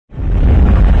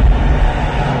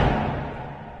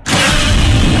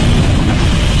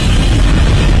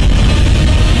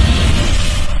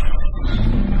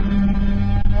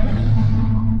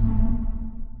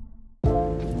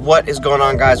What is going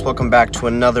on, guys? Welcome back to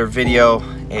another video,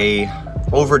 a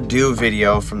overdue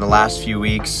video from the last few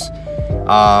weeks.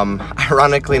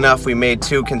 Ironically enough, we made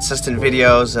 2 consistent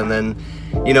videos and then,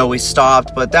 you know, we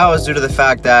stopped, but that was due to the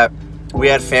fact that we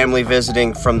had family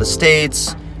visiting from the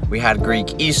States. We had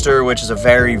Greek Easter, which is a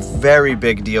very, very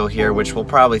big deal here, which we'll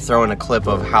probably throw in a clip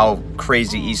of how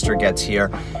crazy Easter gets here.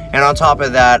 And on top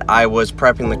of that, I was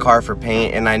prepping the car for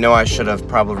paint, and I know I should have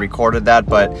probably recorded that,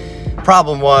 but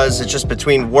problem was it's just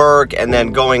between work and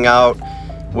then going out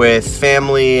with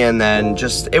family, and then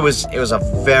just it was a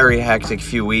very hectic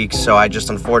few weeks. So I just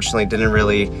unfortunately didn't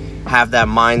really have that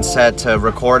mindset to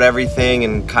record everything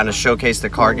and kind of showcase the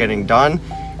car getting done,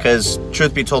 because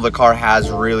truth be told, the car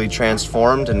has really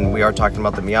transformed, and we are talking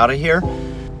about the Miata here.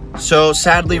 So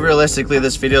sadly, realistically,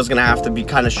 this video is gonna have to be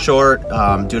kind of short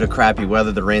due to crappy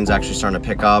weather. The rain's actually starting to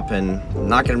pick up, and I'm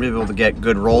not gonna be able to get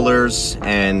good rollers,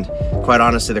 and quite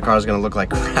honestly, the car is gonna look like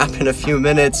crap in a few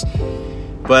minutes.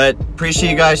 But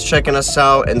appreciate you guys checking us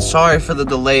out, and sorry for the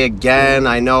delay again.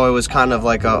 I know it was kind of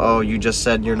like oh, you just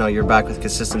said, you know, you're back with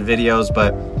consistent videos,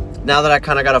 but now that I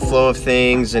kind of got a flow of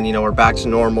things and, you know, we're back to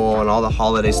normal and all the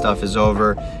holiday stuff is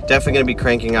over, definitely going to be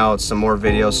cranking out some more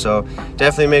videos. So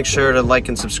definitely make sure to like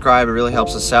and subscribe. It really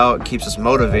helps us out, keeps us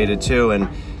motivated too, and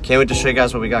can't wait to show you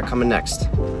guys what we got coming next.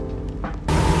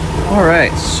 All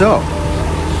right, so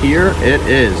here it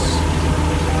is.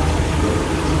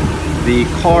 The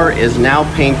car is now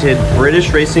painted British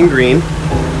Racing Green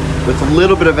with a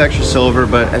little bit of extra silver,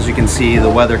 but as you can see, the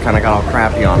weather kind of got all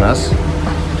crappy on us.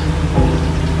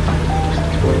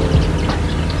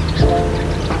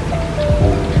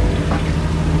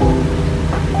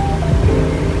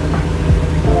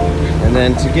 And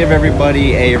then to give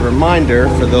everybody a reminder,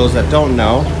 for those that don't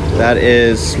know, that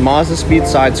is Mazda Speed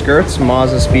side skirts,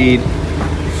 Mazda Speed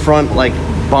front like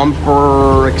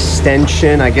bumper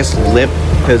extension, I guess lip,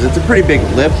 because it's a pretty big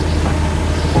lip.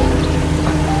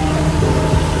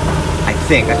 I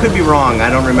think, I could be wrong, I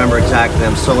don't remember exactly,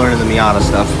 I'm still learning the Miata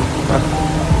stuff.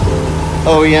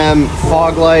 OEM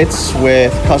fog lights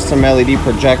with custom LED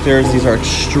projectors. These are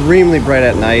extremely bright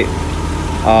at night.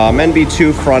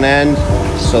 NB2 front end,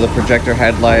 so the projector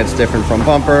headlights different from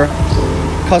bumper.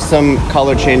 Custom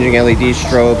color changing LED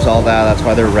strobes, all that, that's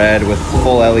why they're red with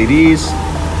full LEDs.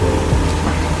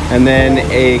 And then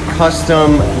a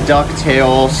custom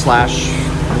ducktail slash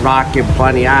rocket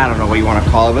bunny, I don't know what you want to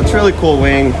call it, but it's a really cool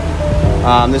wing.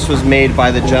 This was made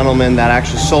by the gentleman that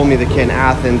actually sold me the kit in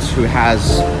Athens, who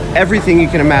has everything you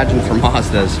can imagine for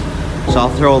Mazdas. So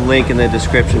I'll throw a link in the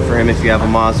description for him if you have a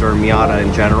Mazda or Miata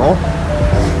in general.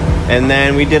 And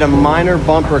then we did a minor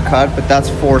bumper cut, but that's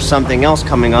for something else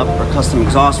coming up, for custom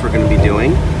exhaust we're going to be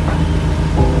doing.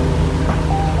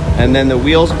 And then the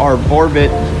wheels are Borbit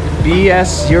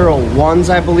BS01s,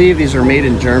 I believe. These are made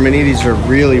in Germany. These are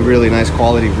really, really nice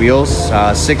quality wheels.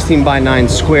 16x9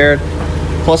 squared,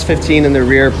 plus 15 in the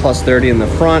rear, plus 30 in the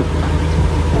front.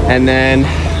 And then,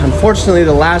 unfortunately,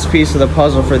 the last piece of the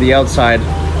puzzle for the outside,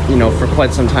 you know, for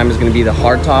quite some time is going to be the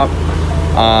hardtop.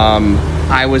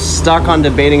 I was stuck on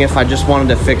debating if I just wanted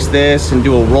to fix this and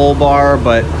do a roll bar,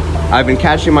 but I've been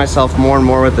catching myself more and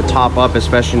more with the top up,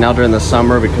 especially now during the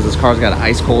summer, because this car's got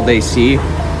ice cold AC.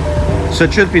 So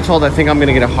truth be told, I think I'm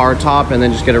gonna get a hard top and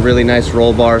then just get a really nice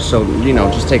roll bar. So, you know,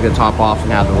 just take the top off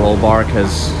and have the roll bar,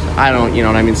 because I don't, you know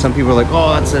what I mean? Some people are like,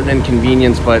 oh, that's an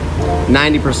inconvenience, but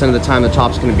 90% of the time the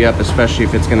top's gonna be up, especially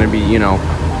if it's gonna be, you know,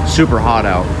 super hot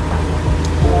out.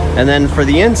 And then for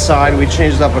the inside, we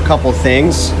changed up a couple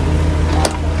things.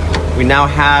 We now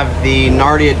have the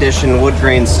Nardi Edition wood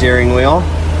grain steering wheel.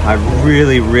 I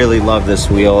really, really love this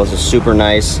wheel. It's a super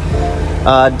nice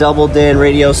double DIN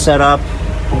radio setup.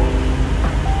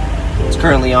 It's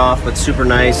currently off, but super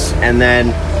nice. And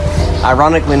then,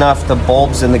 ironically enough, the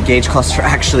bulbs in the gauge cluster are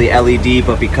actually LED,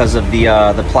 but because of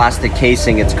the plastic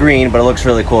casing, it's green. But it looks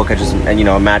really cool because, you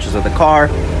know, it matches with the car.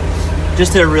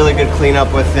 Just did a really good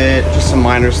cleanup with it, just some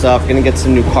minor stuff. Gonna get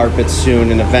some new carpets soon,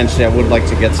 and eventually I would like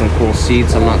to get some cool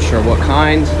seats. I'm not sure what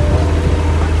kind.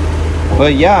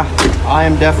 But yeah, I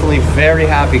am definitely very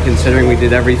happy, considering we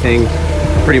did everything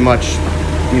pretty much,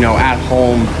 you know, at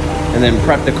home, and then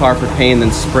prepped the car for paint,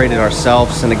 then sprayed it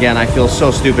ourselves. And again, I feel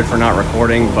so stupid for not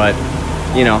recording, but,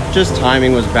 you know, just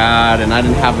timing was bad, and I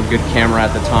didn't have a good camera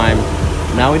at the time.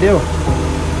 Now we do.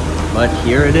 But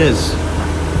here it is.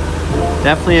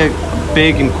 Definitely a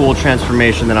big and cool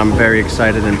transformation that I'm very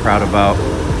excited and proud about.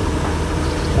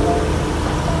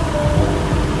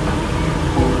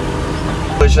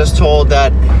 I was just told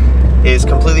that is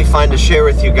completely fine to share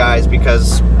with you guys,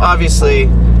 because obviously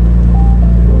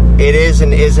it is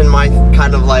and isn't my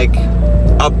kind of like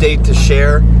update to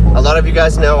share. a lot of you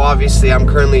guys know, obviously, I'm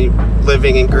currently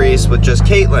living in Greece with just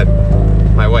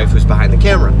Caitlin, my wife who's behind the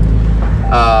camera.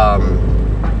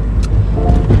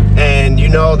 And you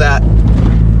know that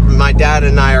my dad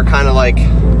and I are kind of like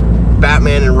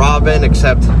Batman and Robin,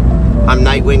 except I'm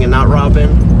Nightwing and not Robin.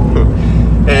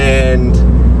 And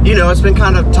you know, it's been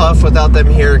kind of tough without them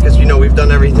here because, you know, we've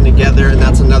done everything together, and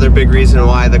that's another big reason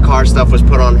why the car stuff was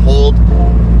put on hold.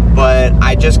 But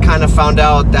I just kind of found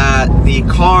out that the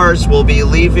cars will be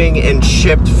leaving and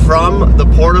shipped from the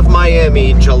Port of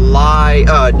Miami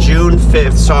June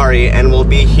 5th, sorry, and will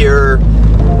be here,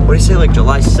 what do you say, like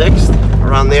July 6th?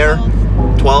 Around there?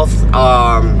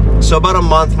 12th? So about a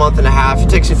month and a half. It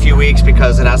takes a few weeks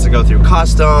because it has to go through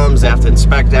customs, they have to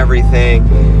inspect everything,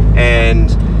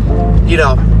 and you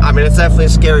know, I mean, it's definitely a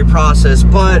scary process,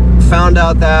 but found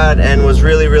out that and was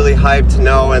really hyped to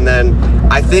know. And then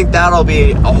I think that'll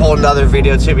be a whole nother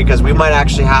video too, because we might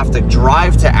actually have to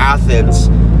drive to Athens,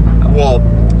 well,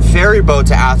 ferry boat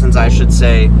to Athens, I should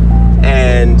say,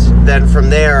 and then from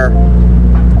there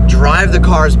drive the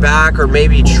cars back, or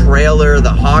maybe trailer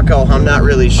the Hako. I'm not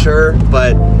really sure,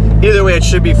 but either way it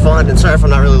should be fun. And sorry if I'm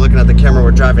not really looking at the camera,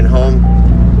 we're driving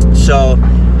home. So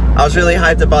I was really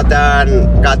hyped about that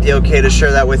and got the okay to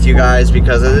share that with you guys,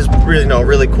 because it is really,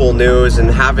 really cool news.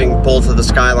 And having both of the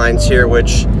Skylines here,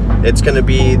 which it's going to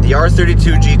be the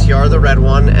R32 GTR, the red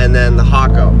one, and then the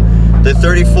Hako. The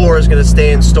 34 is going to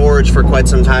stay in storage for quite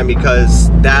some time, because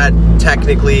that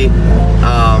technically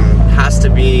has to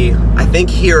be, I think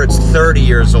here it's 30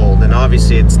 years old, and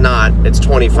obviously it's not, it's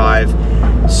 25.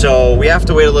 So we have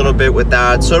to wait a little bit with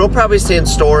that. So it'll probably stay in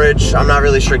storage. I'm not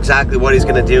really sure exactly what he's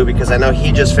going to do, because I know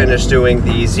he just finished doing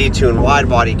the Z-Tune wide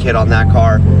body kit on that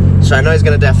car. So I know he's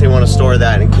going to definitely want to store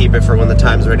that and keep it for when the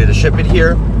time's ready to ship it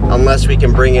here, unless we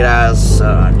can bring it as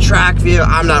a track vehicle.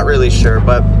 I'm not really sure,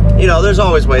 but you know, there's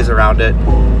always ways around it.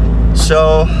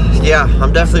 So yeah,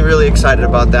 I'm definitely really excited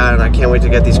about that, and I can't wait to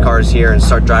get these cars here and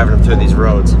start driving them through these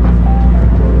roads.